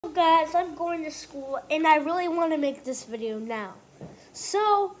guys, I'm going to school and I really want to make this video now.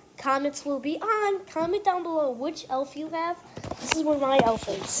 So comments will be on. Comment down below which elf you have. This is where my elf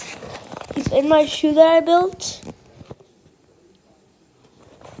is. He's in my shoe that I built.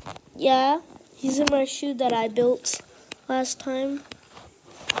 Yeah, he's in my shoe that I built last time.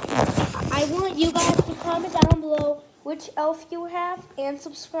 I want you guys to comment down below which elf you have and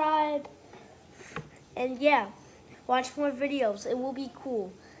subscribe. And yeah, watch more videos. It will be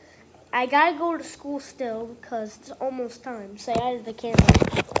cool. I gotta go to school still because it's almost time. Say hi to the camera.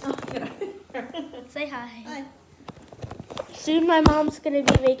 Oh, yeah. Say hi. Hi. Soon my mom's gonna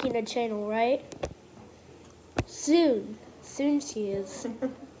be making a channel, right? Soon. Soon she is.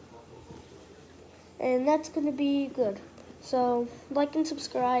 And that's gonna be good. So like and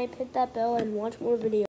subscribe, hit that bell, and watch more videos.